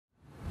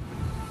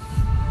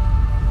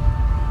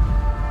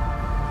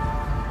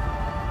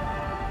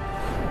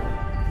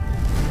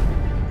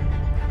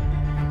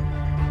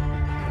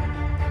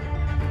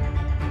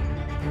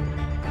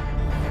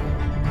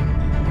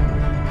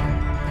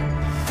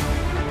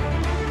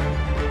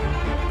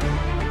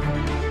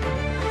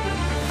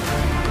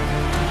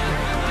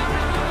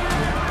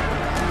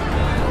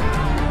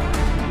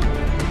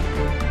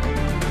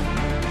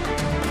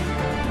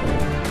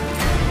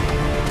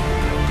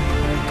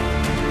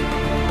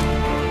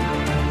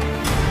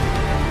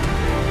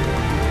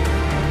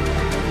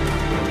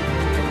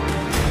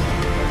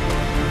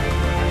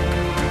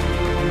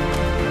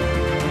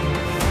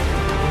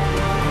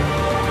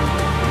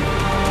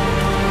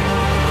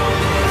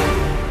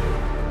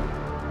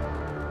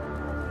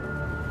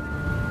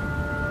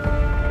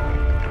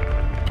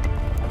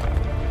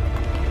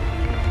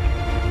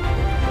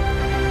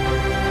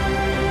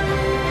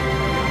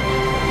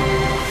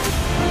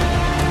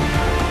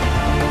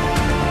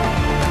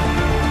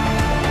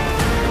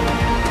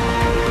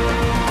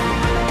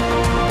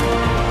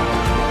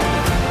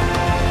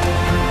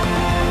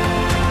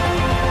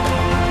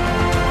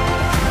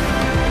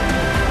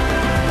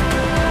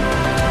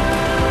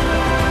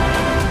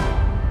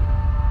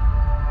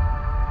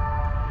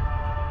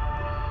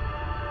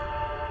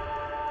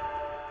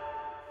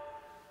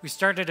We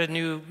started a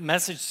new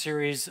message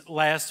series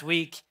last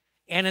week,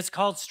 and it's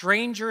called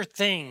Stranger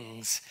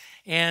Things.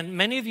 And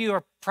many of you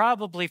are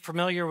probably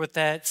familiar with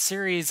that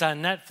series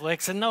on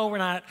Netflix. And no, we're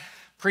not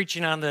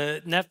preaching on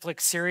the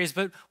Netflix series,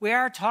 but we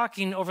are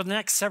talking over the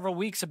next several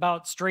weeks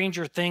about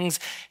Stranger Things,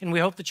 and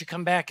we hope that you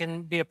come back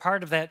and be a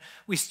part of that.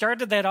 We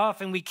started that off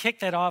and we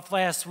kicked that off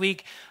last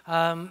week.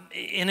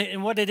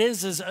 And what it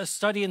is a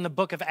study in the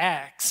book of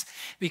Acts,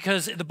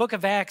 because the book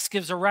of Acts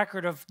gives a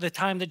record of the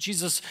time that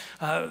Jesus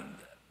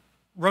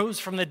rose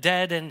from the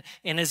dead, and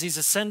as he's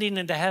ascending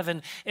into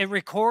heaven, it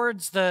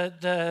records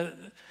a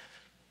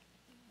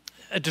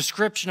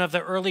description of the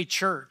early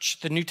church,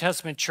 the New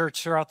Testament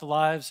church, throughout the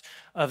lives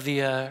of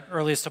the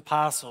earliest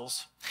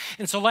apostles.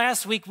 And so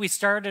last week we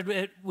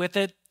started with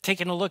it,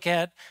 taking a look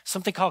at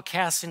something called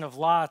casting of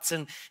lots.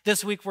 And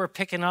this week we're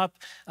picking up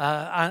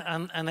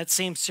on that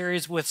same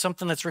series with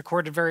something that's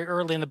recorded very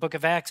early in the book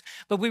of Acts.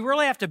 But we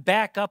really have to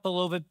back up a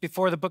little bit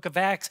before the book of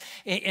Acts.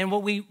 And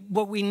what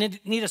we need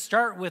to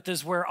start with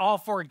is where all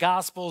four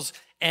gospels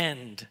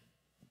end.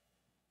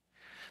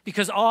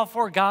 Because all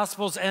four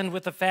gospels end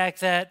with the fact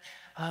that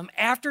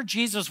after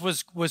Jesus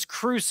was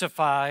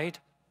crucified,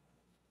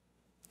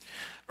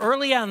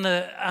 early on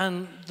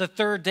the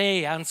third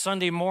day, on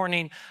Sunday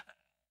morning,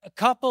 a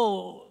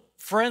couple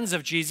friends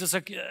of Jesus,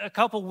 a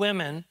couple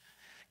women,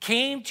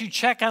 came to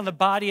check on the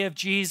body of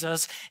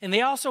Jesus, and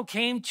they also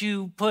came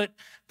to put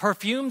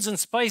perfumes and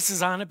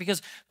spices on it,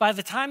 because by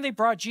the time they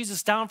brought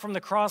Jesus down from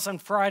the cross on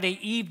Friday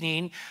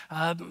evening,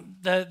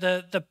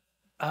 the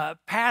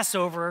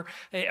Passover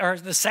or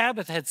the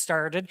Sabbath had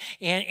started,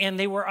 and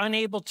they were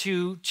unable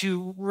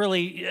to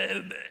really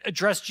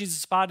address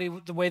Jesus' body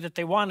the way that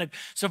they wanted.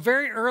 So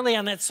very early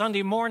on that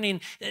Sunday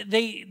morning,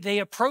 they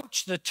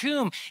approached the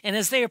tomb, and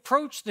as they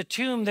approach the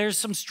tomb, there's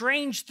some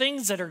strange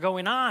things that are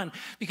going on,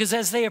 because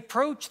as they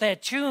approach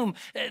that tomb,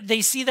 they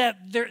see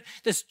that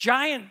this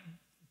giant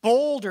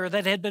boulder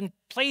that had been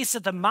placed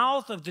at the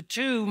mouth of the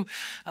tomb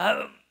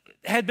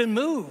had been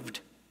moved,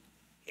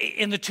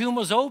 and the tomb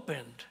was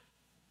opened.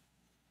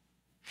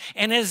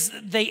 And as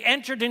they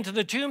entered into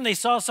the tomb, they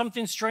saw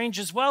something strange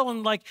as well.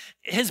 And like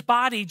his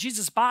body,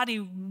 Jesus' body,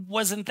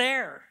 wasn't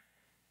there.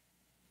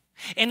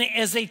 And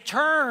as they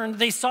turned,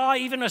 they saw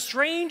even a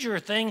stranger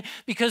thing,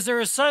 because there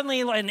was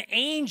suddenly an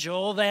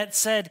angel that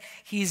said,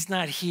 "He's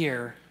not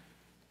here,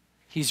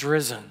 he's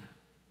risen."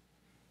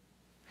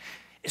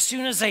 As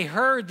soon as they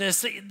heard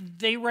this,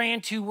 they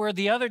ran to where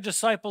the other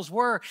disciples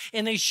were,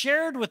 and they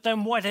shared with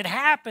them what had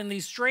happened,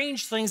 these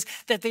strange things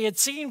that they had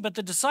seen. But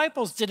the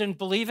disciples didn't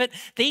believe it.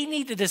 They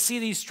needed to see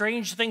these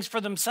strange things for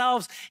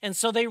themselves. And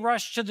so they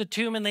rushed to the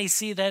tomb, and they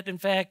see that, in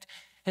fact,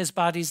 his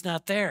body's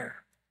not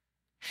there.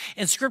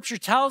 And Scripture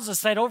tells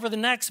us that over the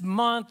next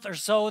month or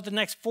so, the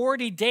next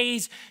 40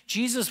 days,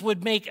 Jesus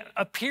would make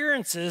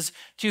appearances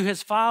to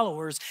his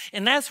followers.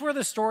 And that's where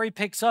the story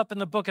picks up in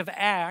the book of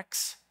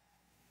Acts.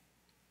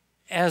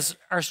 As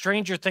our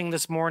stranger thing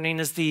this morning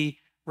is the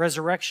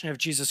resurrection of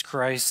Jesus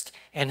Christ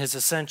and his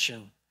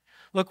ascension.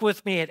 Look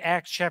with me at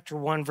Acts chapter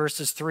 1,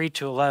 verses 3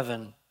 to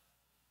 11.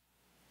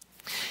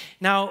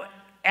 Now,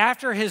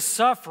 after his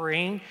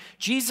suffering,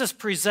 Jesus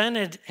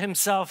presented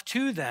himself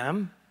to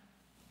them,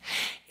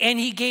 and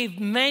he gave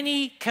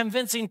many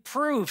convincing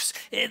proofs.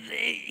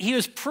 He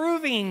was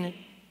proving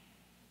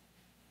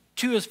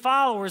to his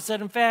followers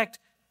that, in fact,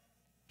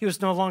 he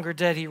was no longer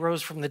dead. He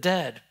rose from the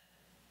dead.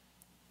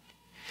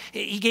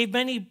 He gave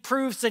many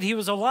proofs that he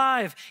was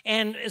alive,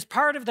 and as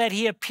part of that,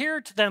 he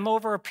appeared to them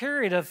over a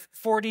period of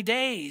 40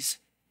 days.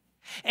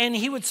 And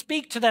he would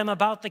speak to them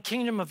about the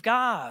kingdom of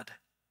God.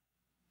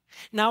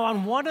 Now,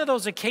 on one of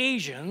those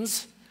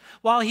occasions,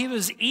 while he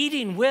was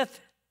eating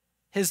with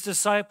his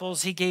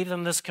disciples, he gave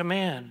them this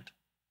command: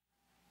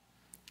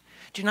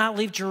 "Do not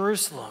leave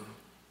Jerusalem,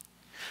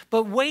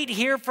 but wait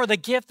here for the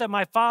gift that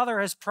my Father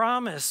has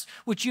promised,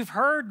 which you've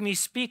heard me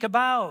speak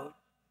about.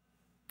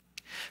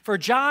 For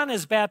John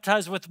is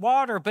baptized with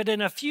water, but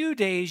in a few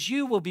days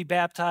you will be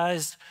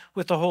baptized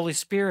with the Holy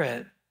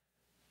Spirit."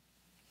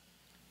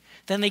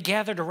 Then they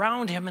gathered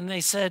around him and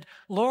they said,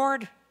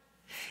 "Lord,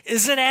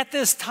 is it at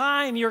this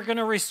time you're going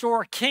to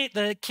restore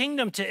the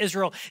kingdom to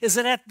Israel? Is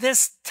it at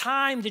this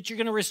time that you're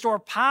going to restore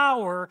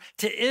power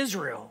to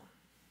Israel?"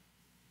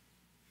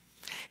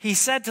 He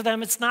said to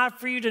them, "It's not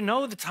for you to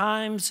know the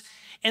times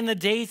and the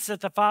dates that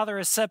the Father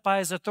has set by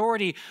his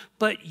authority,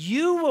 but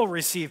you will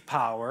receive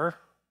power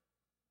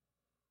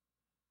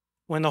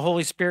when the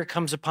Holy Spirit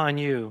comes upon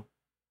you.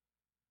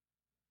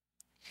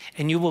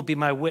 And you will be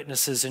my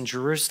witnesses in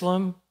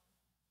Jerusalem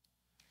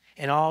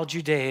and all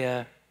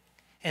Judea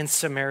and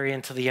Samaria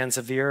and to the ends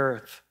of the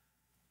earth."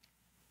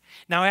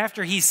 Now,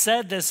 after he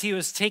said this, he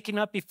was taken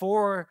up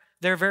before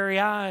their very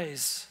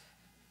eyes,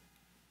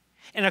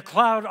 and a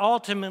cloud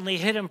ultimately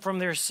hid him from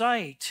their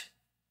sight.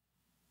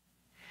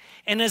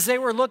 And as they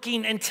were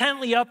looking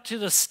intently up to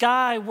the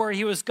sky where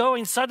he was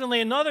going,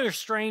 suddenly another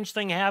strange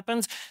thing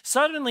happens.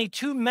 Suddenly,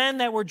 two men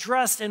that were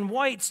dressed in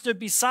white stood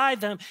beside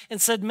them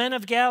and said, "Men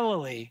of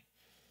Galilee,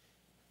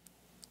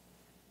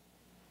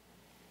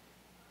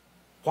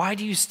 why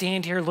do you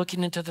stand here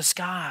looking into the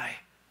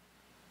sky?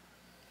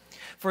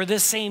 For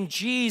this same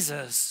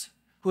Jesus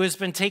who has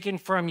been taken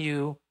from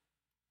you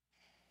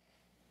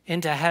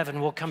into heaven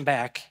will come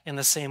back in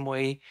the same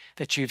way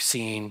that you've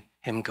seen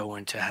him go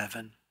into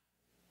heaven.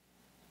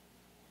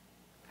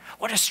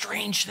 What a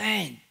strange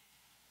thing.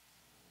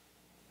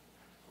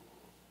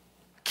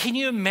 Can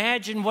you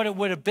imagine what it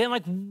would have been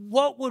like?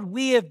 What would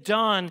we have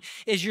done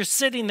as you're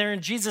sitting there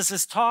and Jesus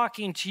is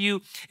talking to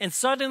you and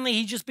suddenly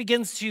he just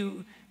begins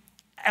to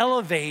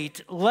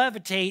elevate,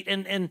 levitate,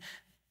 and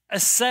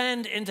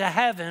ascend into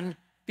heaven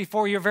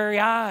before your very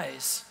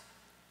eyes?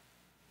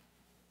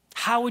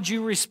 How would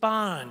you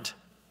respond?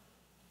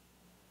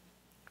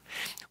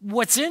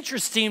 What's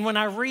interesting when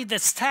I read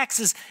this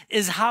text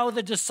is how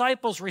the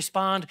disciples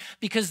respond,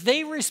 because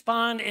they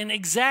respond in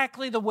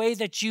exactly the way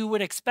that you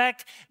would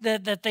expect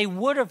that they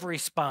would have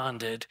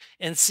responded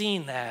in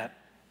seeing that.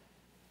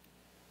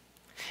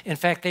 In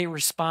fact, they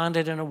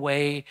responded in a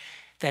way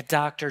that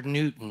Dr.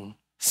 Newton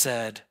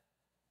said,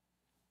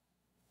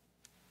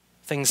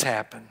 things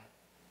happen.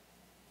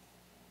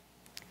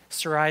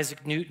 Sir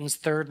Isaac Newton's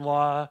third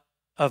law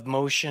of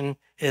motion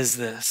is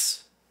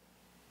this: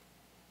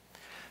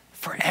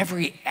 for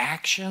every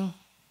action,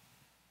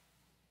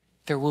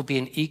 there will be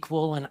an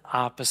equal and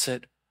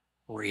opposite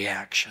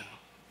reaction.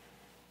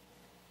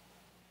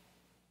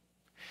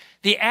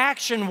 The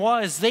action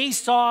was they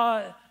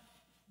saw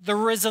the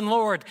risen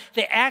Lord.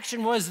 The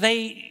action was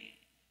they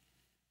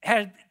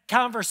had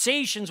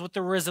conversations with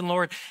the risen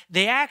Lord.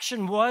 The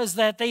action was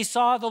that they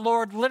saw the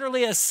Lord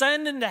literally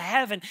ascend into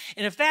heaven.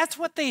 And if that's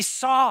what they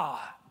saw,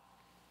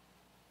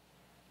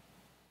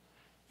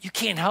 you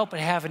can't help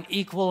but have an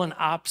equal and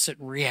opposite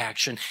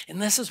reaction.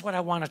 And this is what I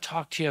want to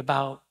talk to you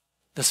about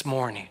this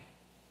morning.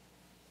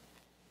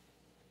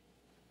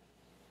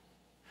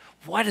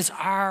 What is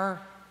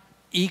our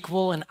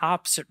equal and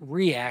opposite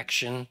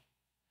reaction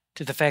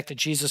to the fact that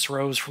Jesus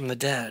rose from the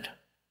dead?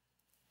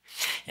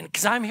 And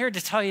because I'm here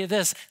to tell you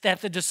this, that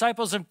the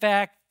disciples, in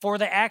fact, for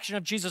the action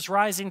of Jesus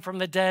rising from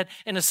the dead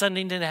and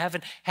ascending into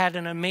heaven, had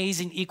an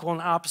amazing equal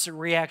and opposite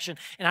reaction.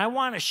 And I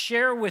want to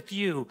share with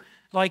you,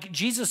 like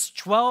Jesus'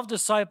 12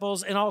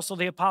 disciples and also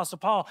the Apostle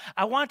Paul,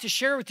 I want to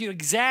share with you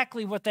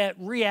exactly what that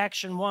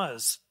reaction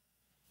was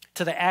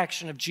to the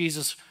action of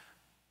Jesus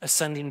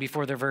ascending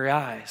before their very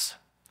eyes.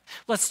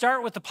 Let's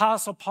start with the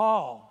Apostle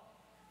Paul.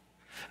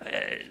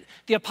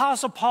 The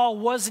Apostle Paul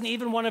wasn't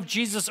even one of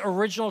Jesus'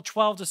 original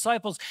 12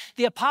 disciples.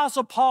 The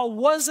Apostle Paul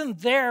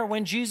wasn't there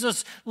when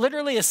Jesus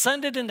literally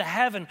ascended into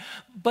heaven,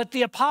 but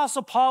the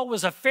Apostle Paul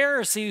was a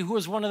Pharisee who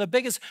was one of the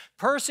biggest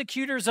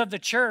persecutors of the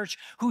church,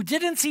 who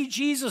didn't see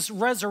Jesus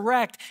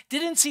resurrect,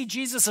 didn't see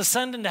Jesus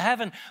ascend into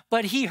heaven,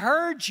 but he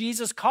heard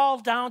Jesus call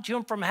down to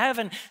him from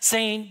heaven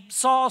saying,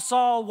 "Saul,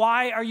 Saul,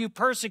 why are you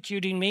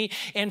persecuting me?"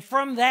 And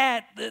from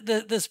that,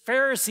 this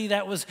Pharisee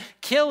that was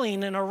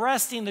killing and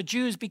arresting the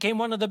Jews became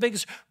one of the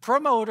biggest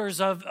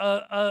promoters of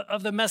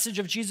the message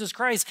of Jesus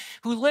Christ,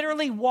 who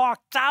literally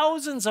walked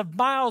thousands of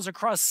miles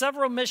across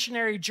several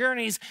missionary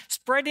journeys,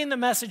 spreading the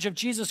message of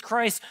Jesus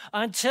Christ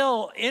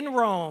until in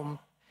Rome,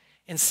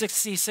 in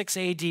 66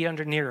 AD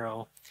under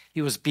Nero,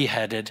 he was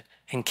beheaded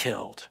and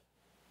killed.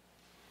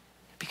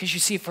 Because you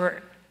see,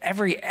 for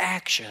every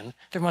action,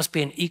 there must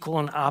be an equal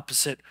and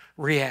opposite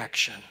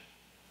reaction.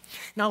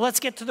 Now let's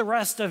get to the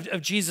rest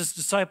of Jesus'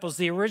 disciples,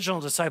 the original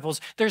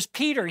disciples. There's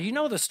Peter. You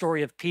know the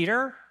story of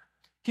Peter.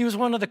 He was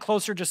one of the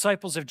closer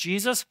disciples of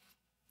Jesus.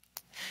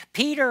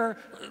 Peter,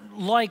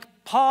 like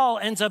Paul,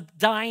 ends up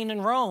dying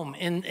in Rome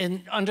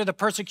under the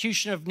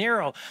persecution of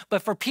Nero.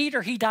 But for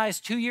Peter, he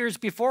dies 2 years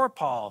before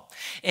Paul.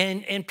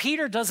 And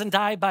Peter doesn't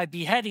die by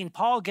beheading.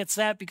 Paul gets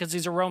that because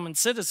he's a Roman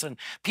citizen.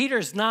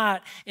 Peter's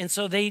not, and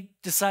so they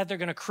decide they're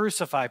going to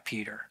crucify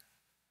Peter.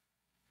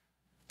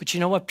 But you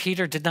know what?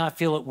 Peter did not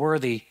feel it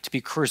worthy to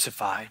be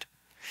crucified.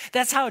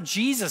 That's how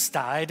Jesus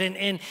died,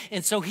 and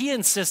so he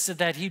insisted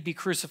that he'd be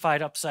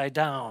crucified upside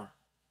down.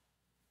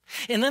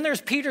 And then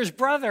there's Peter's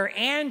brother,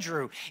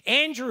 Andrew.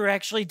 Andrew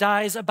actually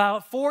dies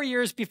about 4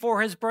 years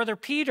before his brother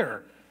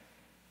Peter.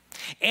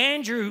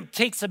 Andrew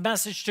takes a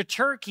message to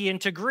Turkey and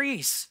to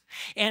Greece.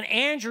 And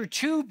Andrew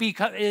too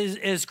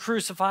is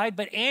crucified,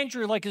 but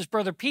Andrew, like his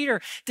brother Peter,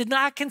 did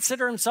not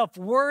consider himself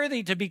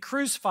worthy to be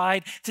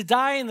crucified, to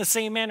die in the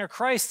same manner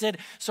Christ did.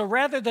 So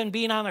rather than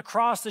being on a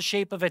cross the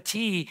shape of a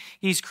T,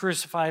 he's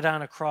crucified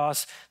on a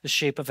cross the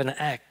shape of an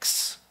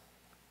X.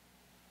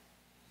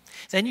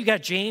 Then you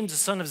got James, the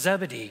son of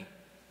Zebedee.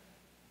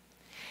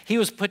 He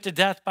was put to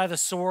death by the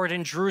sword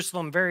in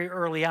Jerusalem very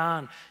early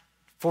on,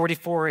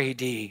 44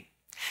 AD.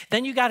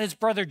 Then you got his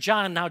brother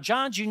John. Now,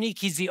 John's unique.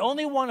 He's the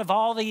only one of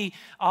all the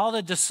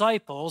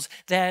disciples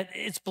that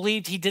it's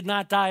believed he did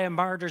not die a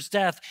martyr's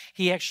death.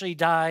 He actually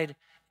died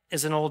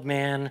as an old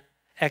man,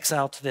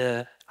 exiled to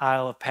the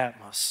Isle of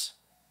Patmos.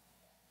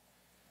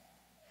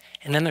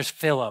 And then there's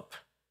Philip.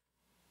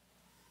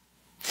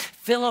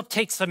 Philip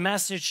takes the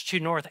message to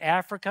North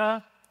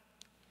Africa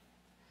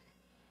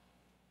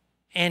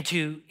and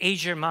to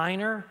Asia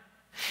Minor.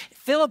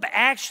 Philip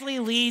actually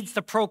leads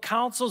the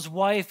proconsul's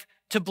wife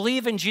to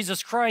believe in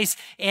Jesus Christ,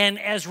 and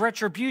as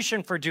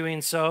retribution for doing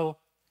so,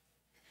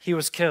 he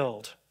was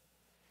killed.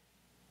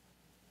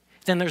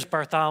 Then there's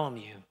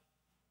Bartholomew.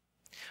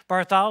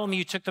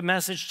 Bartholomew took the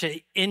message to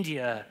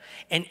India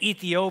and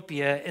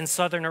Ethiopia and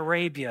southern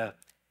Arabia.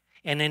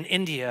 And in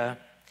India,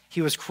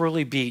 he was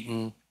cruelly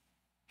beaten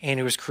and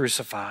he was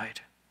crucified.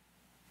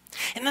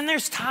 And then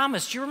there's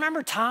Thomas. Do you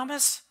remember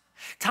Thomas?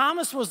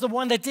 Thomas was the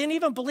one that didn't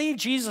even believe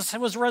Jesus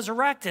was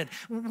resurrected.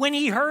 When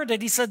he heard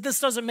it, he said, this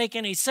doesn't make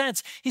any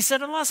sense. He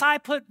said, unless I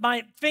put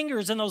my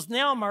fingers in those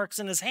nail marks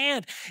in his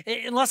hand,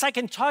 unless I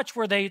can touch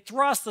where they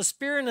thrust the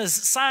spear in his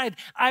side,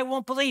 I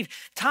won't believe.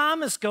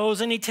 Thomas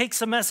goes and he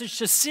takes a message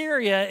to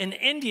Syria and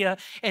India,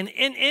 and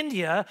in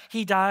India,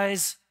 he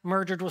dies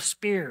murdered with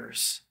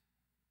spears.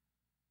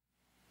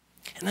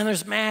 And then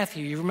there's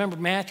Matthew. You remember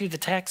Matthew, the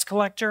tax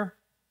collector?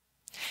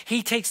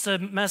 He takes the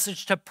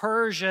message to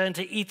Persia and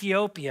to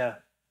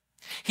Ethiopia.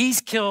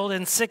 He's killed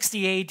in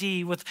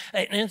 60 AD with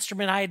an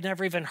instrument I had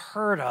never even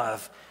heard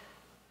of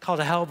called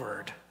a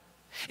halberd.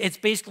 It's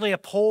basically a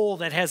pole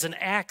that has an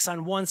axe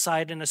on one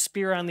side and a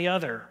spear on the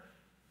other.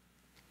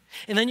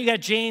 And then you got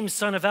James,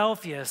 son of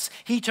Alphaeus.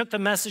 He took the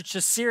message to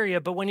Syria,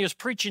 but when he was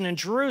preaching in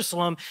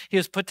Jerusalem, he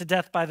was put to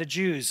death by the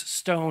Jews,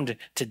 stoned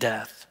to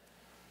death.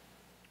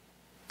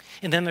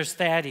 And then there's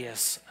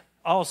Thaddeus,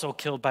 also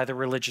killed by the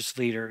religious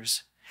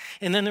leaders.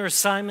 And then there was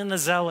Simon the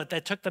Zealot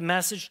that took the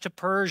message to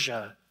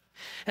Persia.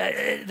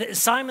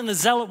 Simon the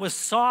Zealot was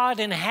sawed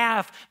in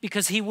half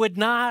because he would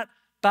not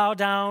bow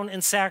down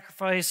and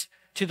sacrifice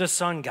to the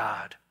sun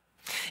god.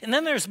 And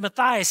then there's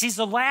Matthias. He's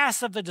the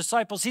last of the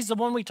disciples. He's the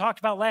one we talked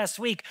about last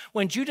week.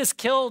 When Judas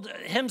killed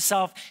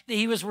himself,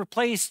 he was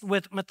replaced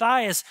with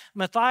Matthias.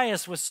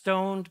 Matthias was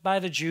stoned by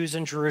the Jews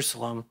in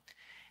Jerusalem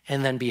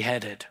and then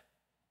beheaded.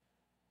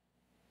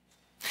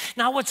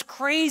 Now, what's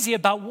crazy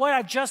about what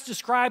I've just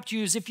described to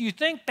you is if you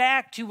think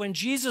back to when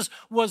Jesus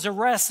was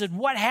arrested,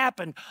 what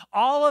happened?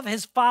 All of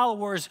his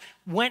followers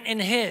went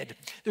and hid.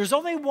 There's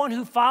only one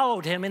who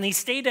followed him, and he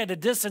stayed at a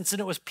distance,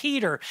 and it was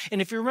Peter.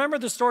 And if you remember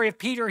the story of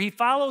Peter, he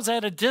follows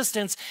at a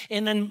distance,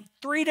 and then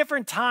 3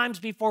 different times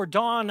before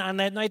dawn on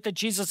that night that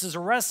Jesus is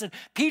arrested,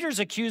 Peter's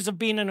accused of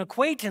being an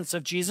acquaintance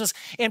of Jesus,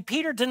 and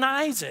Peter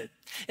denies it.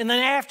 And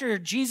then after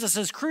Jesus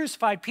is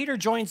crucified, Peter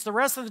joins the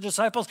rest of the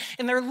disciples,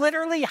 and they're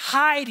literally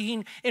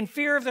hiding in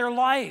fear of their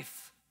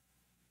life.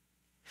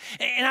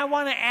 And I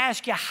want to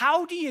ask you,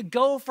 how do you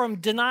go from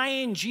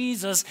denying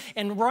Jesus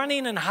and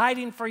running and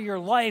hiding for your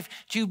life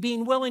to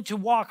being willing to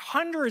walk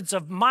hundreds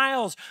of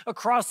miles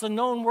across the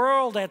known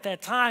world at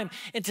that time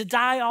and to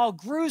die all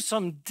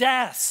gruesome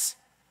deaths?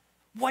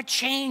 What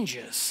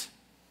changes?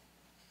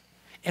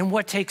 And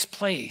what takes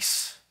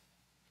place?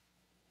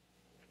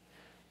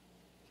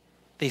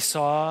 They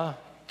saw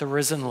the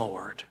risen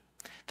Lord.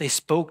 They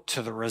spoke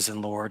to the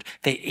risen Lord.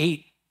 They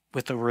ate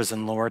with the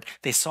risen Lord.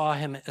 They saw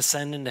him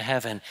ascend into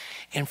heaven.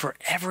 And for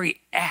every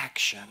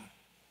action,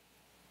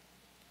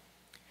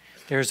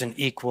 there's an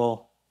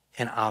equal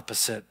and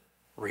opposite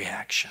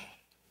reaction.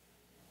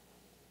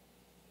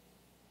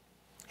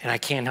 And I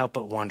can't help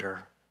but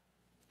wonder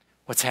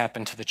what's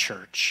happened to the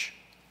church.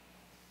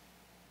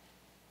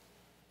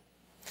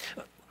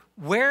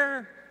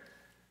 Where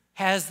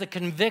has the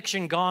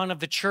conviction gone of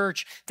the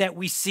church that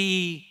we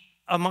see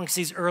amongst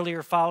these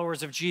earlier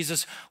followers of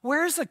Jesus?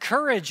 Where's the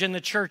courage in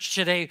the church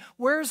today?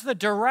 Where's the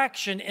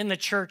direction in the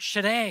church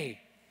today?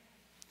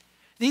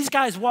 These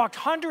guys walked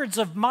hundreds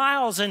of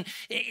miles and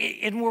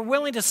were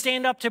willing to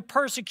stand up to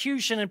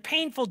persecution and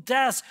painful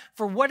deaths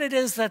for what it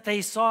is that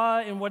they saw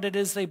and what it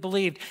is they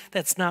believed.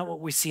 That's not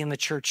what we see in the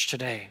church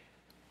today.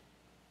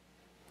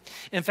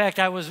 In fact,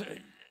 I was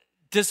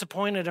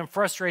disappointed and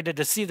frustrated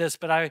to see this,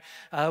 but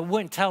I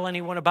wouldn't tell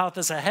anyone about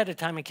this ahead of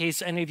time in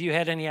case any of you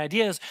had any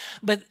ideas.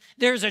 But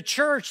there's a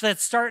church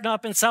that's starting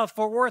up in South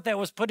Fort Worth that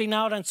was putting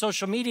out on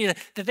social media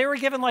that they were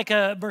giving like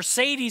a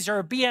Mercedes or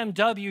a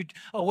BMW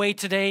away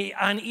today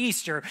on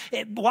Easter.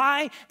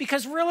 Why?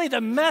 Because really the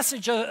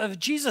message of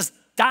Jesus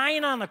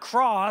dying on the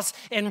cross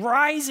and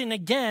rising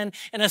again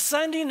and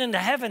ascending into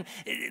heaven,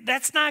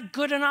 that's not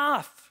good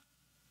enough.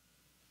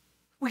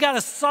 We got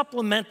to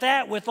supplement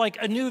that with like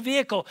a new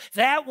vehicle.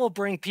 That will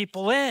bring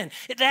people in.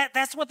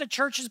 That's what the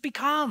church has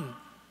become.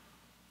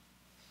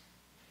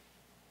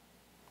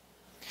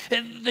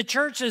 The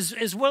church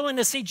is willing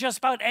to see just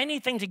about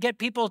anything to get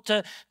people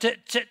to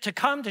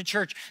come to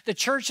church. The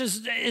church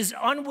is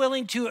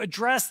unwilling to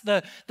address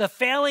the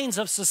failings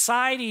of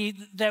society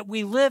that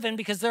we live in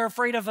because they're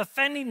afraid of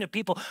offending the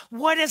people.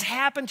 What has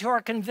happened to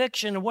our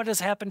conviction? What has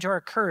happened to our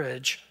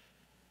courage?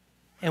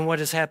 And what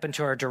has happened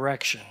to our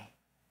direction?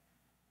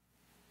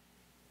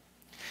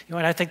 You know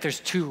what? I think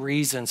there's 2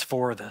 reasons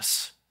for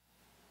this.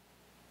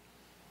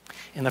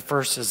 And the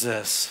first is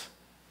this.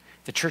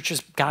 The church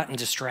has gotten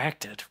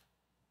distracted.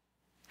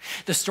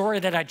 The story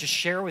that I just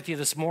shared with you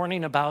this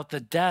morning about the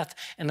death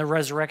and the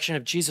resurrection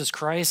of Jesus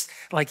Christ,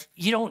 like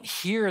you don't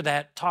hear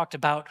that talked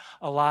about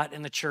a lot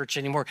in the church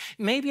anymore.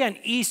 Maybe on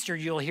Easter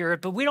you'll hear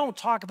it, but we don't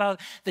talk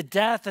about the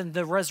death and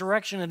the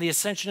resurrection and the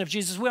ascension of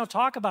Jesus. We don't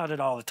talk about it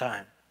all the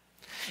time.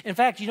 In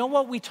fact, you know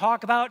what we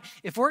talk about?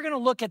 If we're going to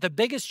look at the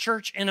biggest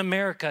church in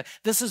America,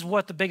 this is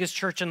what the biggest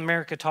church in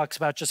America talks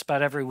about just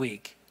about every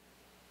week.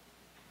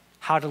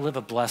 How to live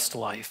a blessed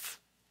life.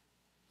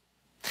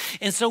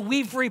 And so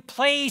we've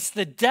replaced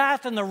the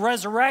death and the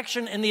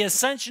resurrection and the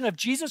ascension of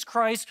Jesus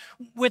Christ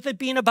with it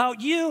being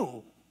about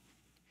you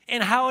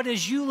and how it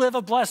is you live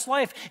a blessed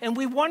life. And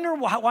we wonder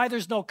why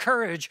there's no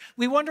courage.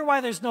 We wonder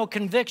why there's no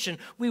conviction.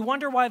 We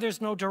wonder why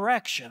there's no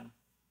direction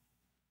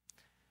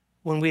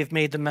when we have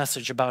made the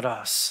message about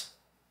us.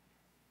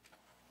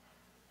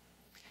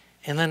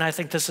 And then I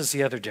think this is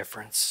the other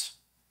difference.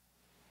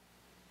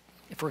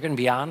 If we're going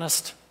to be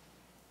honest,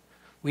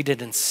 we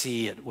didn't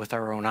see it with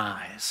our own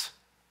eyes.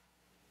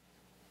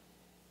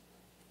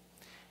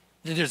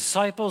 The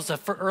disciples, the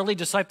early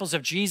disciples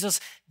of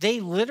Jesus, they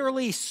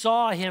literally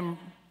saw him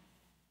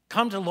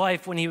come to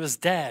life when he was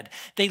dead.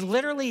 They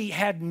literally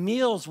had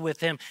meals with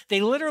him. They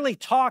literally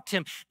talked to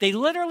him. They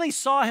literally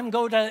saw him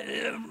go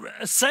to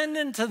ascend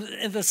into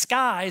the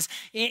skies.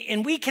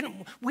 And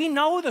we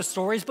know the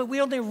stories, but we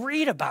only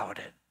read about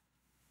it.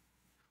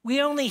 We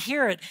only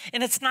hear it.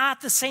 And it's not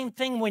the same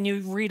thing when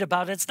you read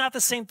about it. It's not the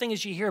same thing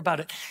as you hear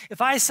about it.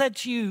 If I said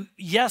to you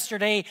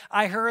yesterday,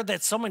 I heard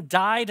that someone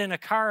died in a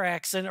car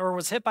accident or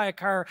was hit by a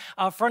car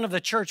out front of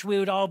the church, we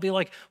would all be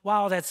like,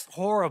 wow, that's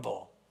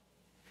horrible.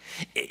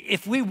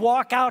 If we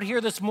walk out here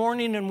this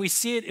morning and we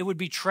see it, it would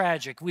be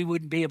tragic. We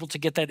wouldn't be able to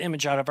get that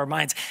image out of our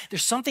minds.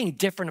 There's something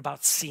different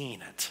about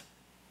seeing it.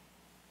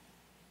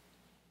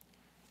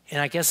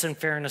 And I guess in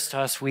fairness to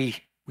us,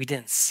 we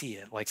didn't see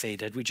it like they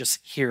did. We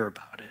just hear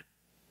about it.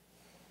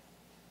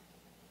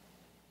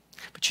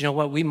 But you know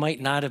what? We might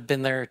not have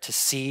been there to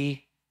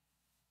see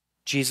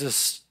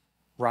Jesus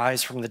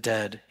rise from the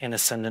dead and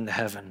ascend into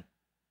heaven.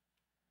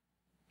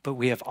 But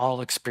we have all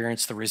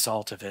experienced the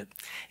result of it.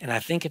 And I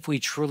think if we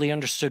truly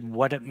understood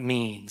what it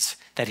means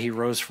that he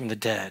rose from the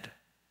dead,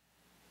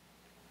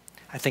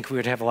 I think we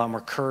would have a lot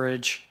more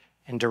courage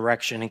and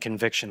direction and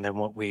conviction than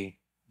what we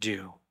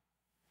do.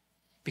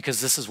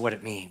 Because this is what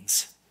it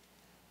means.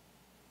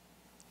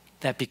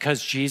 That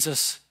because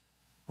Jesus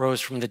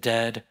rose from the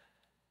dead,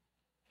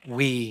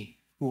 we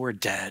who were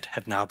dead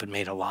have now been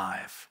made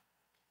alive.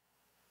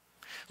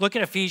 Look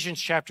at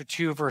Ephesians chapter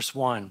 2, verse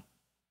 1.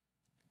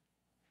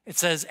 It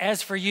says,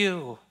 as for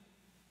you,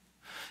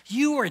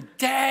 you were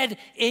dead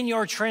in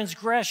your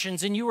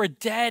transgressions and you were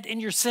dead in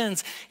your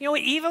sins. You know,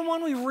 even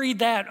when we read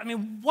that, I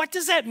mean, what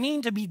does that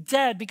mean to be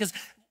dead? Because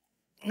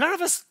none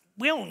of us,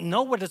 we don't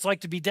know what it's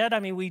like to be dead. I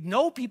mean, we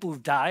know people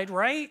who've died,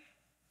 right?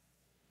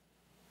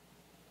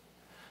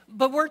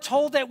 But we're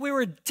told that we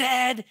were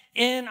dead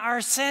in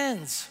our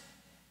sins.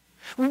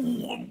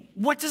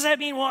 What does that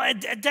mean? Well,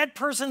 a dead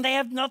person, they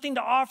have nothing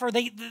to offer.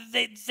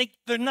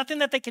 They're nothing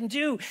that they can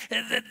do.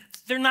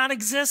 They're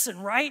non-existent,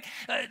 right?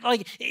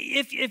 Like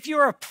if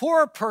you're a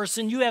poor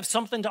person, you have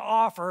something to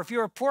offer. If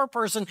you're a poor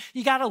person,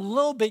 you got a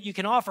little bit you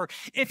can offer.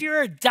 If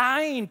you're a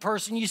dying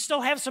person, you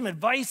still have some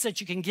advice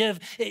that you can give,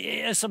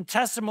 some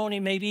testimony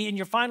maybe in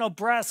your final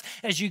breaths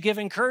as you give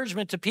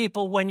encouragement to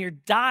people when you're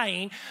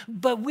dying.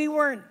 But we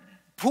weren't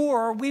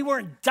poor, we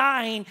weren't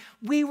dying,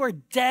 we were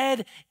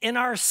dead in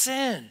our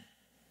sin.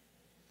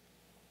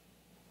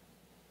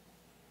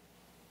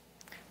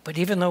 But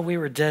even though we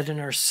were dead in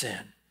our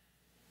sin,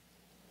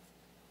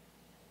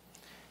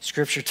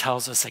 Scripture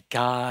tells us that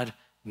God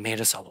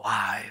made us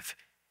alive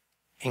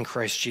in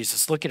Christ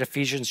Jesus. Look at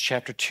Ephesians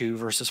chapter 2,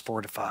 verses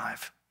 4 to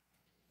 5.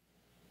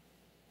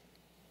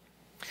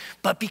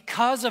 But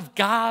because of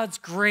God's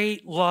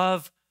great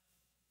love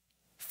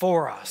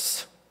for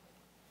us,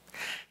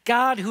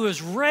 God, who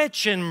is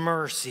rich in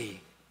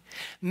mercy,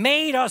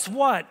 made us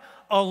what?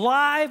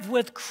 Alive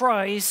with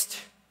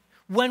Christ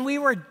when we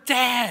were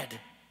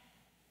dead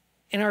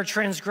in our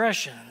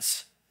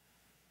transgressions.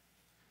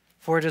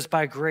 For it is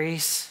by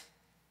grace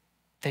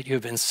that you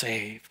have been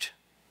saved.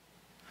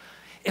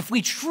 If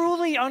we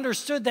truly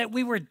understood that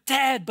we were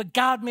dead, but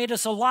God made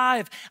us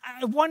alive,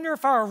 I wonder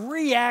if our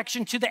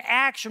reaction to the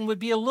action would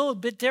be a little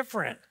bit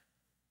different.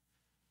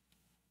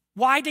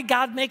 Why did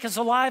God make us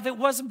alive? It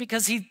wasn't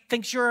because he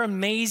thinks you're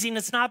amazing.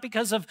 It's not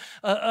because of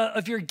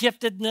your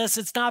giftedness.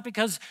 It's not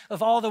because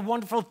of all the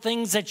wonderful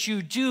things that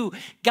you do.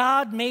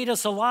 God made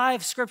us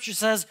alive, Scripture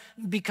says,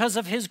 because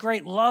of his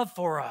great love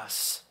for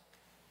us.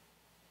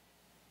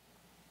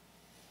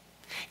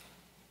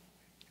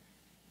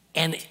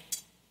 And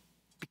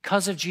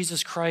because of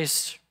Jesus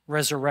Christ's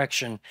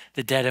resurrection,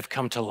 the dead have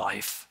come to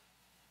life.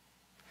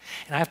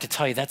 And I have to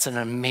tell you, that's an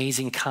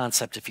amazing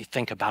concept if you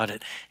think about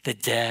it. The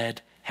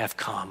dead have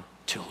come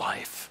to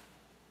life.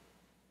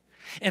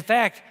 In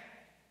fact,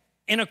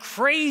 in a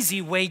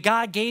crazy way,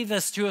 God gave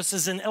this to us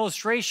as an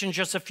illustration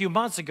just a few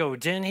months ago,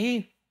 didn't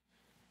he?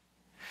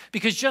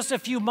 Because just a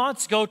few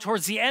months ago,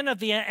 towards the end of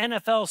the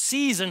NFL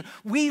season,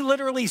 we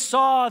literally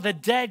saw the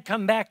dead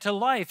come back to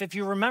life. If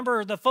you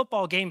remember the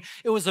football game,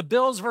 it was the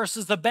Bills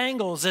versus the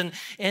Bengals,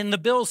 and the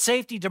Bills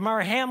safety,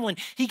 Damar Hamlin,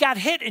 he got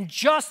hit in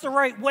just the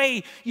right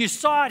way. You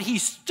saw it, he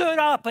stood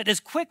up, but as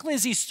quickly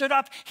as he stood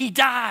up, he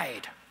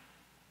died.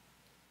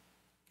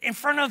 in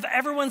front of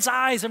everyone's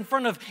eyes, in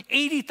front of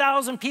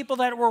 80,000 people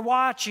that were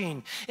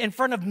watching, in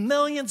front of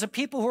millions of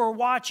people who were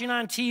watching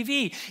on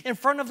TV, in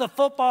front of the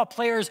football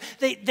players.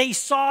 They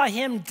saw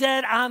him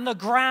dead on the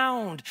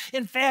ground.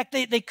 In fact,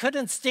 they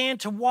couldn't stand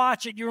to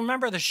watch it. You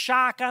remember the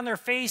shock on their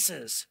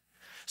faces.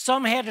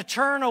 Some had to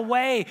turn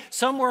away.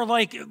 Some were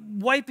like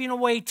wiping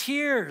away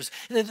tears.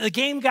 The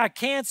game got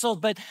canceled,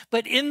 but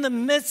in the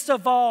midst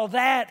of all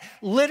that,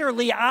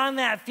 literally on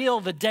that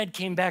field, the dead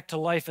came back to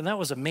life, and that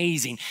was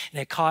amazing.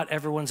 And it caught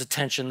everyone's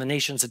attention, the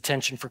nation's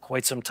attention for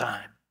quite some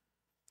time.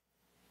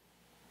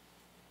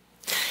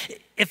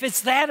 If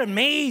it's that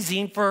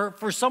amazing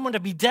for someone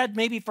to be dead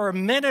maybe for a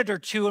minute or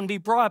two and be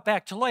brought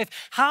back to life,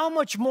 how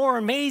much more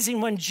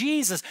amazing when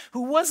Jesus,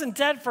 who wasn't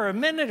dead for a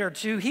minute or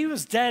two, he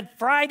was dead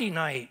Friday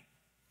night.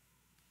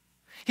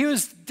 He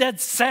was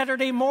dead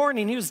Saturday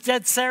morning. He was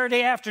dead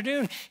Saturday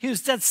afternoon. He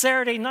was dead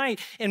Saturday night.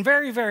 And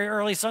very, very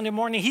early Sunday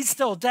morning, he's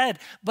still dead.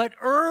 But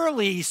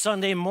early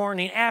Sunday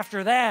morning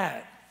after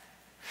that,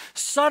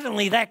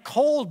 suddenly that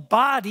cold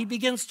body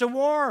begins to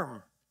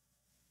warm.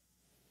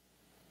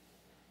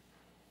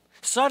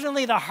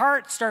 Suddenly the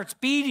heart starts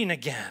beating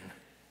again.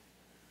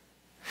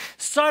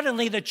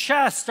 Suddenly the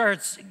chest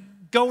starts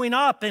going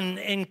up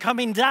and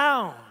coming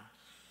down.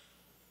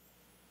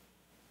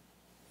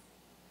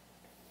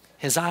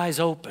 His eyes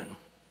open.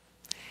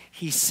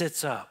 He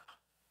sits up.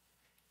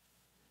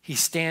 He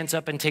stands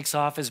up and takes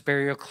off his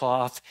burial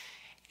cloth,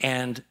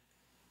 and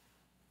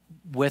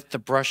with the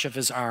brush of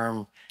his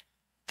arm,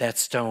 that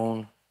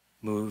stone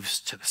moves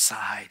to the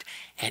side.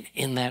 And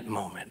in that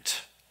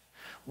moment,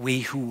 we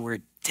who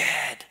were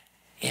dead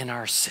in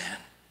our sin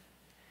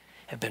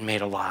have been made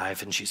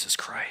alive in Jesus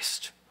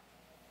Christ.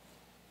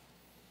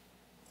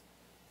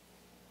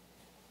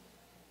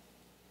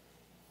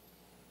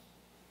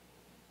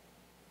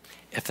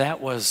 If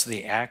that was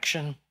the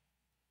action,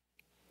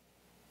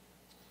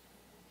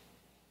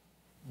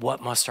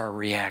 what must our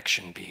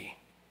reaction be?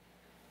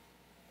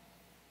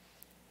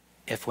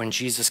 If when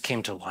Jesus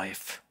came to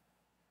life,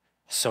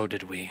 so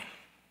did we.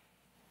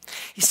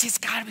 You see, it's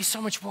got to be so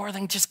much more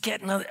than just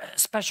getting a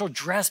special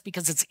dress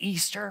because it's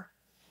Easter.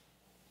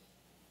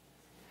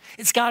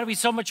 It's got to be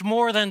so much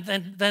more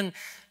than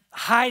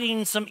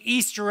hiding some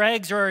Easter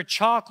eggs or a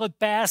chocolate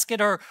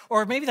basket or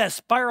maybe that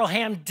spiral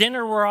ham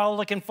dinner we're all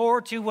looking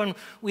forward to when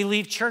we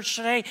leave church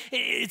today.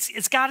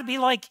 It's got to be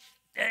like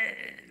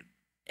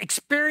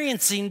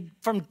experiencing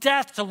from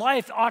death to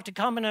life ought to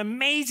come an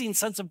amazing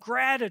sense of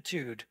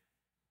gratitude.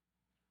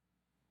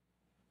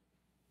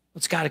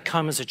 It's got to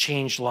come as a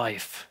changed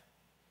life.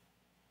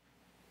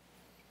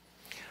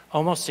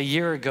 Almost a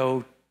year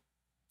ago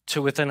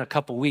to within a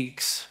couple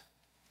weeks,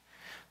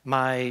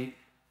 my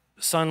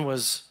son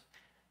was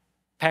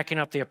packing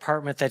up the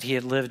apartment that he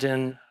had lived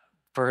in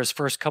for his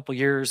first couple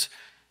years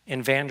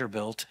in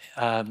Vanderbilt,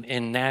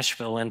 in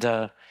Nashville.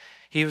 And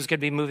he was going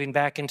to be moving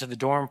back into the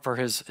dorm for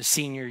his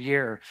senior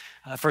year.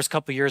 First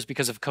couple years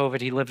because of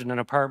COVID, he lived in an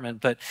apartment.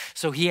 But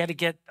so he had to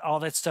get all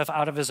that stuff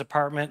out of his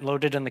apartment,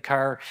 load it in the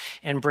car,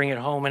 and bring it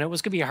home. And it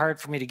was going to be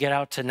hard for me to get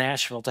out to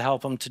Nashville to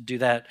help him to do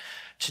that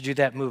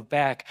move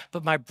back.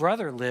 But my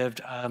brother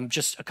lived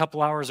just a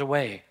couple hours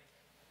away.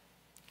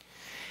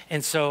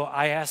 And so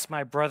I asked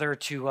my brother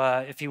to,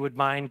 if he would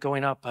mind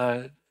going up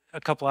a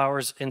couple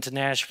hours into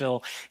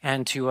Nashville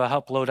and to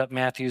help load up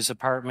Matthew's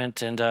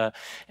apartment and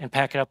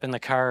pack it up in the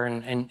car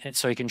and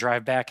so he can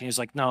drive back. And he was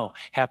like, no,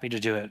 happy to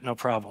do it, no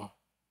problem.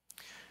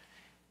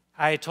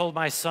 I told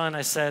my son,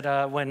 I said,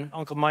 when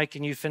Uncle Mike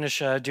and you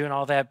finish doing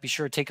all that, be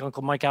sure to take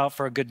Uncle Mike out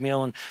for a good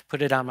meal and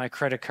put it on my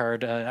credit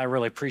card. I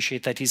really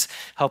appreciate that he's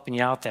helping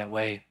you out that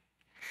way.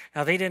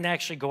 Now, they didn't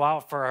actually go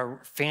out for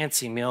a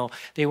fancy meal.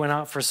 They went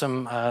out for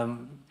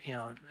some,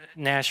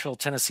 Nashville,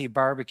 Tennessee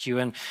barbecue.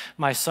 And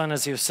my son,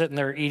 as he was sitting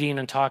there eating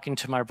and talking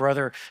to my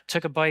brother,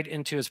 took a bite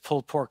into his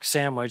pulled pork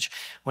sandwich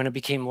when it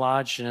became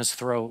lodged in his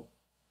throat.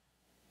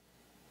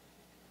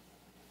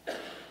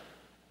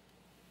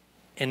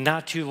 And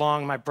not too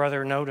long, my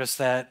brother noticed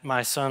that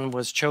my son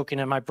was choking,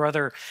 and my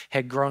brother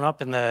had grown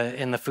up in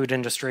the food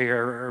industry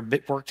or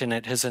worked in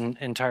it his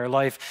entire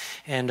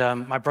life. And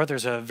my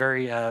brother's a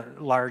very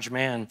large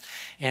man,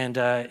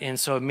 and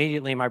so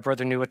immediately my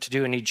brother knew what to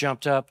do, and he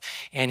jumped up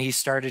and he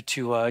started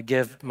to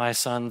give my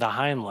son the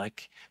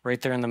Heimlich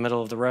right there in the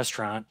middle of the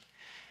restaurant.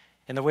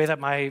 And the way that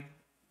my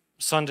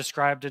son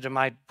described it and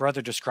my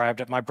brother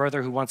described it, my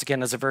brother, who once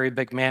again is a very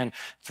big man,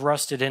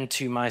 thrust it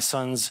into my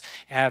son's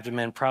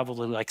abdomen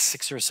probably like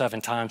 6 or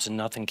 7 times and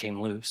nothing came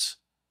loose.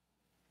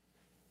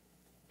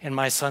 And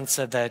my son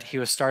said that he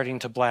was starting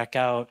to black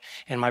out,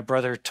 and my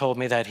brother told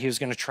me that he was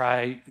going to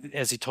try,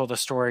 as he told the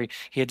story,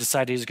 he had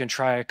decided he was going to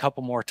try a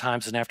couple more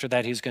times, and after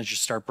that he was going to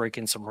just start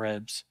breaking some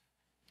ribs.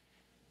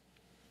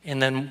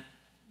 And then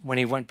when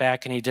he went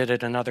back and he did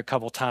it another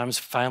couple times,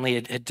 finally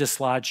it had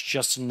dislodged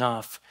just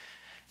enough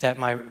that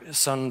my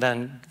son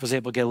then was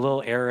able to get a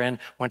little air in,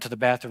 went to the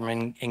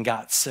bathroom and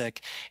got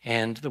sick.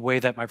 And the way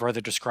that my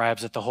brother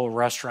describes it, the whole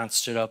restaurant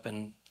stood up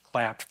and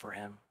clapped for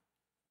him.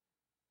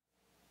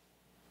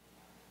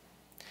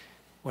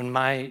 When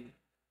my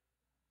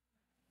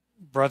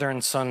brother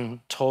and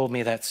son told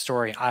me that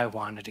story, I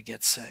wanted to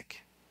get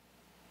sick.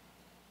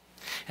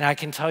 And I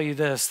can tell you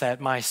this,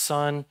 that my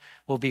son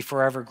will be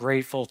forever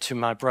grateful to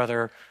my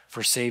brother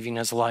for saving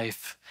his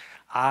life.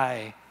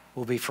 I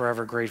will be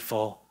forever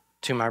grateful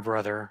to my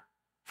brother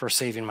for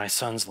saving my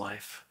son's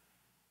life.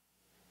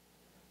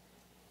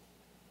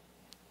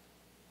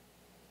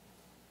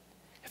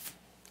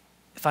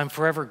 If I'm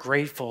forever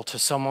grateful to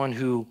someone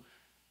who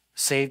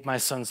saved my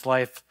son's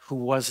life who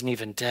wasn't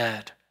even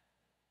dead,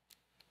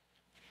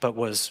 but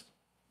was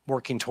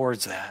working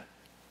towards that,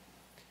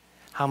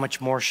 how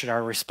much more should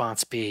our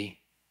response be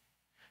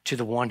to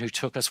the one who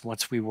took us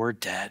once we were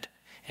dead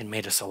and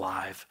made us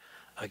alive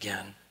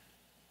again?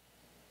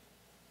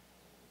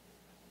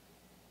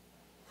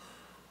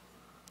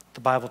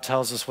 The Bible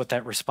tells us what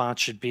that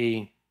response should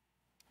be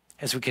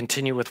as we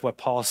continue with what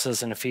Paul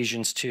says in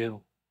Ephesians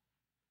 2,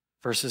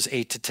 verses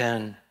 8 to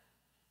 10.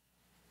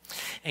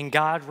 And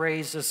God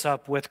raised us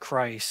up with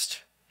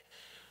Christ,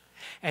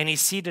 and he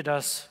seated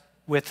us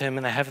with him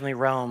in the heavenly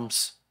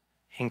realms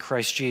in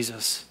Christ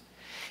Jesus,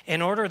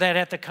 in order that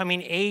at the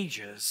coming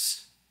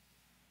ages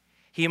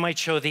he might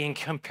show the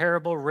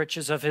incomparable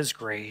riches of his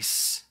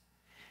grace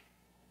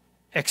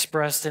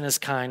expressed in his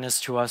kindness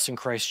to us in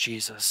Christ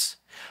Jesus.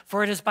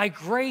 For it is by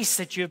grace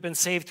that you have been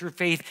saved through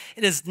faith.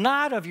 It is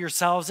not of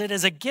yourselves. It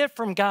is a gift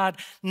from God,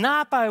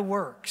 not by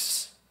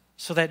works,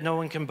 so that no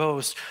one can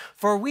boast.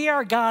 For we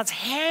are God's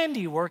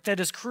handiwork that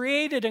is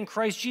created in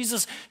Christ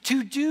Jesus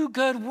to do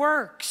good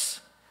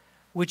works,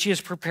 which he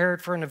has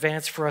prepared for in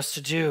advance for us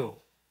to do.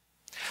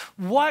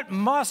 What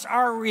must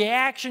our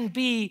reaction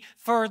be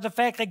for the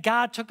fact that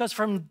God took us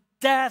from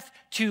death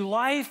to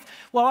life?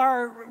 Well,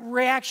 our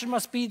reaction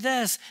must be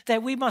this,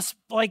 that we must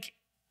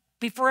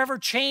be forever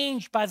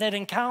changed by that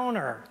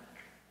encounter.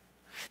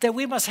 That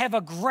we must have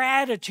a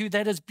gratitude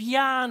that is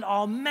beyond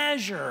all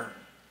measure.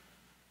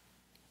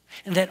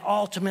 And that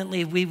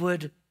ultimately we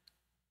would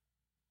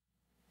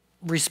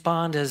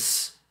respond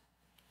as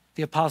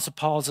the Apostle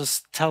Paul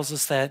tells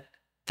us that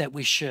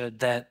we should,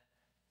 that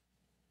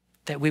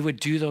we would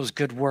do those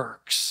good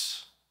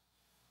works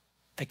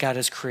that God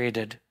has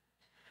created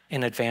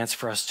in advance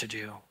for us to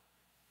do.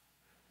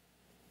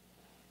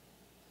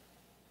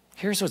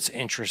 Here's what's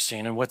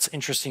interesting, and what's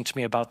interesting to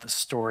me about the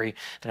story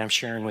that I'm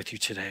sharing with you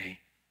today.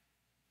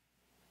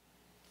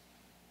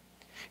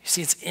 You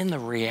see, it's in the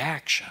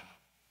reaction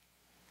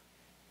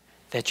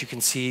that you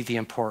can see the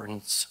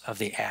importance of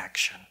the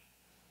action.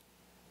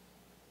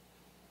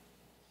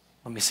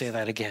 Let me say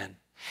that again.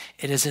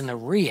 It is in the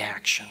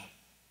reaction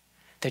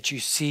that you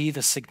see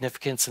the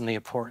significance and the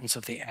importance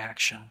of the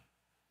action.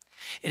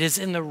 It is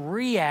in the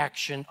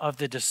reaction of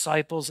the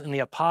disciples and the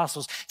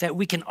apostles that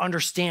we can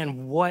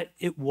understand what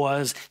it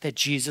was that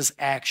Jesus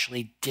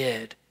actually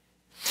did.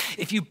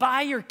 If you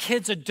buy your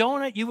kids a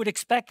donut, you would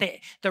expect that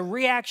the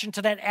reaction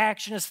to that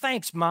action is,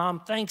 thanks, Mom,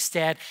 thanks,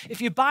 Dad.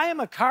 If you buy them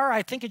a car,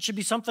 I think it should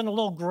be something a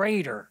little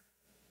greater.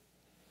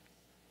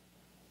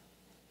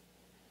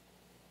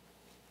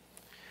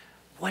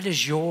 What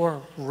is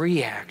your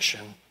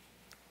reaction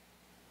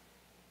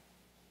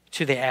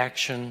to the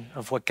action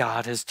of what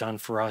God has done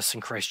for us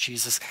in Christ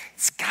Jesus?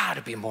 It's got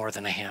to be more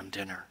than a ham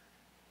dinner.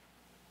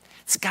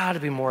 It's got to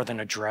be more than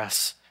a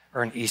dress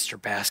or an Easter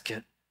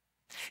basket.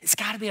 It's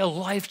got to be a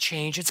life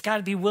change. It's got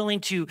to be willing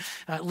to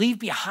leave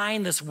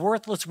behind this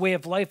worthless way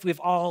of life we've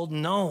all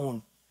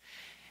known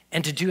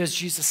and to do as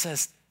Jesus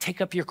says, take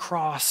up your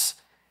cross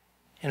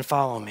and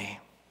follow me.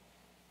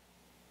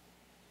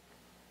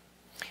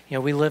 You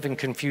know, we live in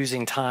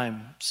confusing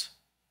times.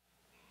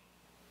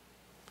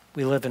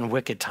 We live in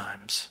wicked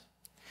times.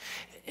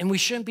 And we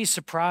shouldn't be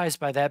surprised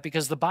by that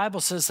because the Bible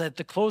says that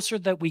the closer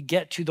that we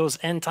get to those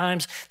end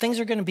times, things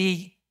are going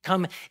to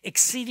become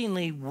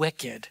exceedingly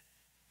wicked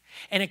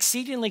and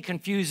exceedingly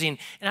confusing.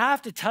 And I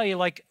have to tell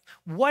you,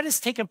 what has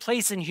taken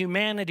place in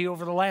humanity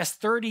over the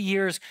last 30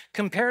 years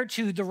compared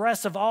to the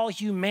rest of all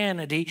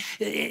humanity,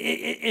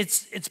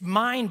 it's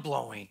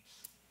mind-blowing.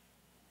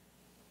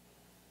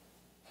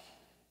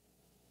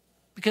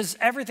 Because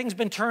everything's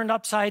been turned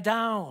upside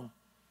down.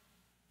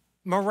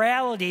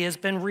 Morality has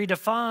been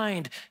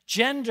redefined.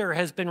 Gender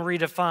has been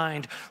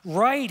redefined.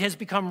 Right has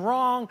become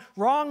wrong.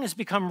 Wrong has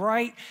become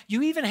right.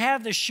 You even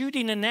have the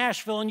shooting in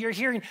Nashville, and you're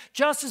hearing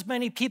just as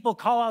many people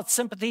call out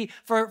sympathy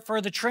for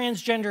the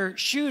transgender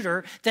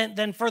shooter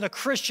than for the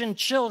Christian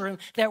children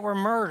that were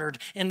murdered.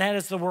 And that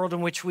is the world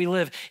in which we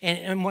live.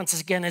 And once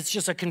again, it's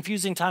just a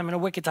confusing time and a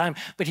wicked time.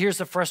 But here's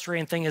the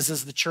frustrating thing is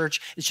the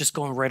church is just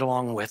going right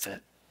along with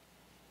it.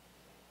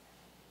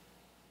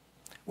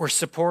 We're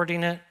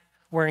supporting it.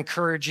 We're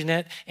encouraging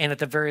it, and at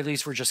the very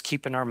least, we're just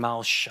keeping our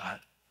mouths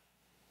shut.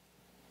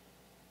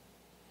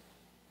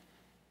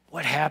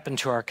 What happened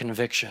to our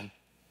conviction?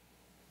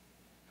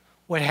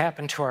 What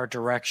happened to our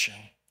direction?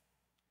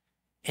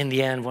 In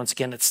the end, once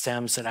again, it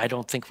stems that I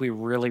don't think we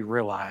really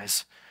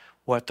realize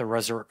what the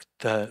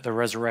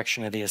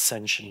resurrection of the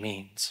Ascension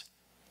means.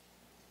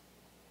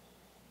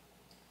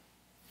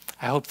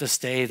 I hope this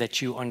day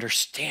that you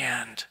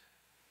understand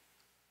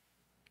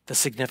the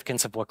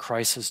significance of what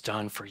Christ has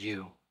done for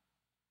you.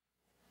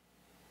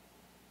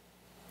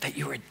 that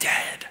you were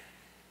dead,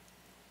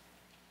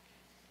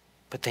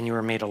 but then you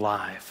were made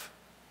alive.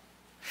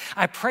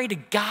 I pray to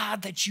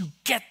God that you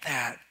get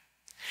that.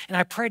 And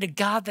I pray to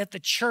God that the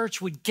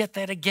church would get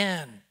that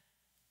again.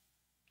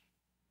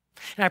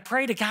 And I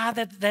pray to God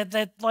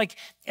that like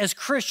as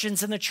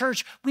Christians in the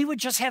church, we would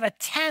just have a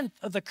tenth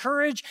of the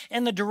courage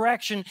and the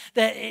direction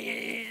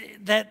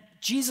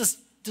that Jesus'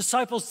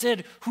 disciples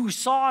did, who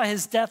saw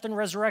his death and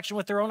resurrection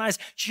with their own eyes.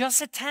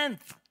 Just a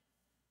tenth.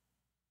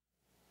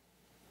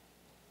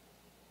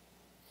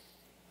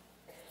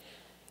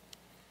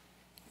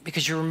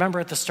 Because you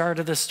remember at the start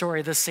of this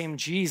story, this same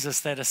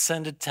Jesus that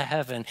ascended to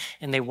heaven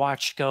and they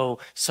watched go,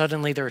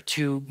 suddenly there are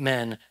two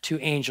men, two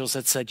angels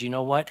that said, you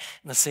know what?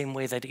 In the same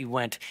way that he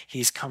went,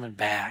 he's coming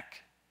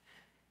back.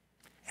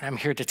 And I'm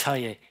here to tell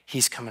you,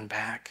 he's coming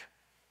back.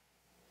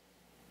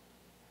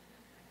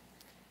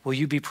 Will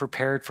you be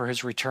prepared for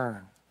his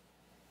return?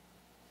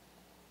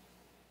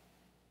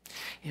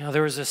 You know,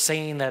 there was a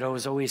saying that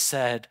was always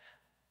said,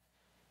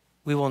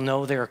 we will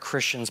know they are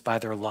Christians by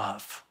their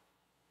love.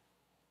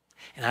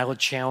 And I will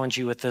challenge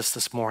you with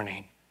this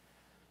morning.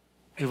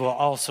 We will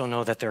also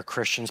know that they're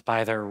Christians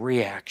by their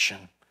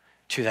reaction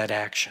to that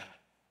action.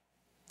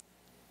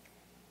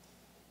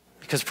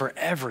 Because for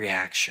every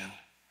action,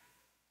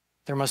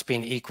 there must be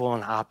an equal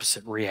and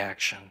opposite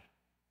reaction.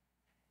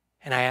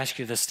 And I ask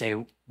you this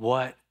day,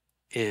 what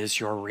is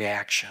your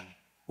reaction?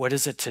 What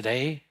is it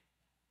today?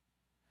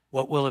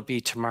 What will it be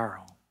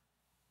tomorrow?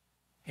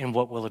 And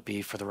what will it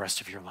be for the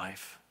rest of your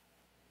life?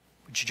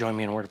 Would you join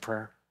me in a word of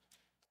prayer?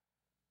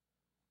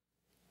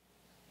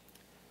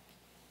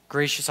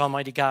 Gracious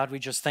Almighty God, we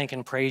just thank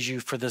and praise you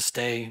for this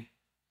day.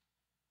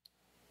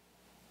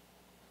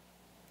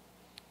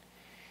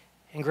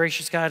 And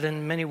gracious God,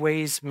 in many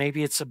ways,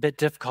 maybe it's a bit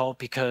difficult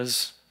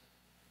because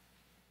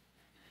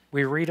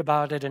we read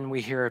about it and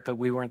we hear it, but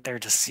we weren't there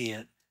to see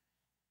it.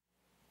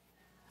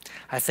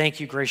 I thank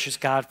you, gracious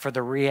God, for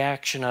the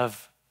reaction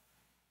of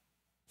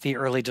the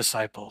early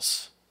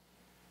disciples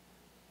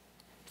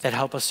that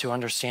help us to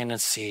understand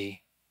and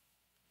see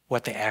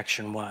what the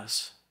action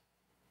was.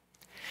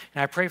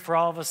 And I pray for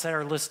all of us that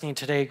are listening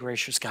today,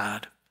 gracious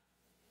God,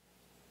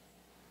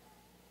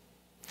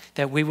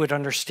 that we would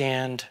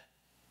understand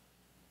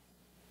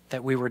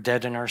that we were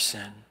dead in our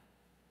sin.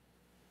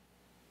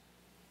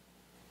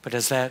 But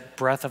as that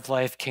breath of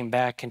life came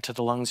back into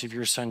the lungs of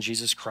your Son,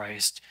 Jesus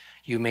Christ,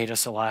 you made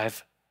us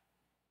alive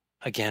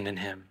again in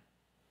him.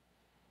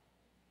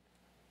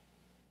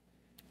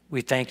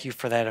 We thank you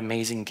for that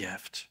amazing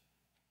gift.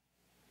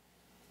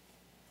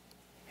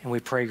 And we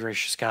pray,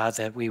 gracious God,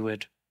 that we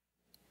would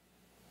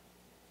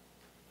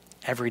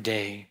every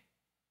day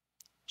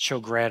show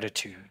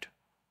gratitude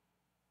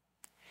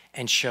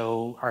and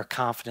show our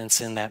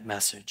confidence in that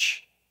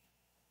message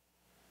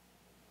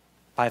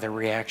by the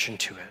reaction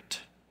to it.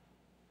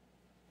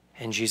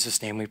 In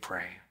Jesus' name we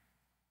pray.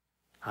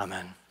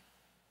 Amen.